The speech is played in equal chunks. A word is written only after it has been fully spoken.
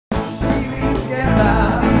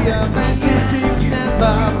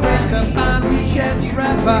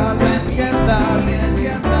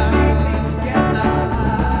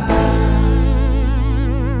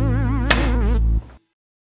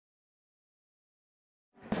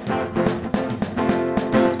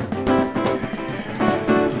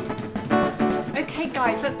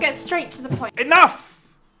guys, let's get straight to the point. Enough!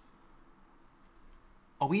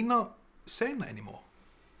 Are we not saying that anymore?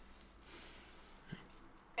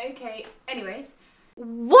 Okay, anyways.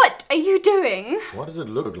 What are you doing? What does it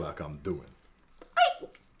look like I'm doing?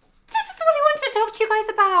 This is what I wanted to talk to you guys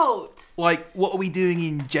about. Like, what are we doing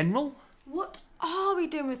in general? What are we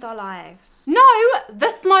doing with our lives? No, the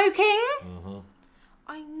smoking.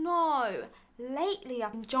 I know. Lately,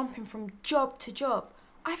 I've been jumping from job to job.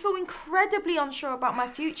 I feel incredibly unsure about my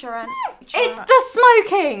future and... It's the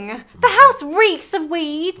smoking. The house reeks of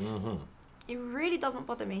weeds. It really doesn't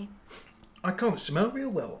bother me. I can't smell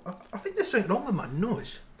real well. I think there's something wrong with my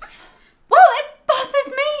nose. Well, it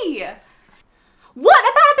bothers me. What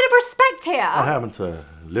about a bit of respect here? What happened to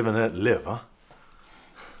live and let live, huh?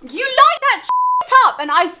 You light that up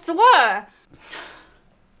and I swear.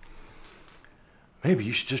 Maybe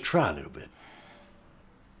you should just try a little bit.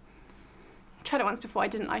 I tried it once before, I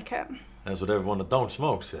didn't like it. That's what everyone that don't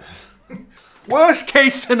smoke says. Worst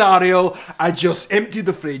case scenario, I just empty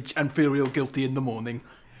the fridge and feel real guilty in the morning.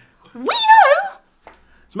 We know!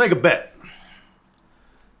 Let's make a bet. You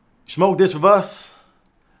smoke this with us,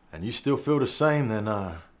 and you still feel the same, then,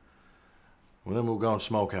 well, then we'll go and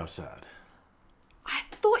smoke outside. I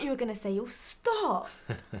thought you were going to say you'll stop.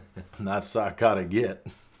 Not psychotic yet.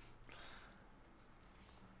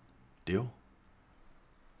 Deal?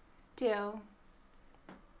 Deal.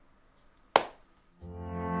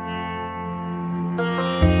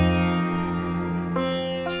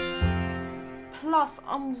 Plus,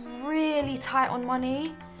 I'm really tight on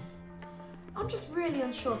money. I'm just really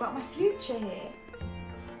unsure about my future here.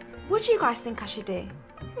 What do you guys think I should do?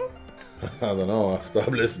 I don't know, I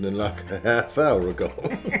stopped listening like a half hour ago.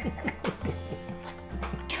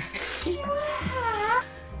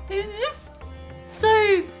 It's just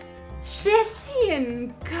so shitty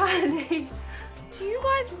and girly. Do you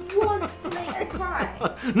guys want to make me cry?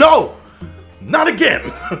 No! Not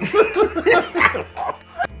again!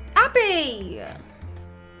 Abby!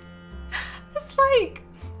 It's like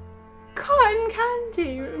cotton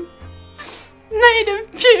candy made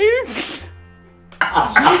of pubes.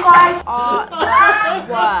 You guys are the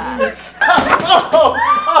worst.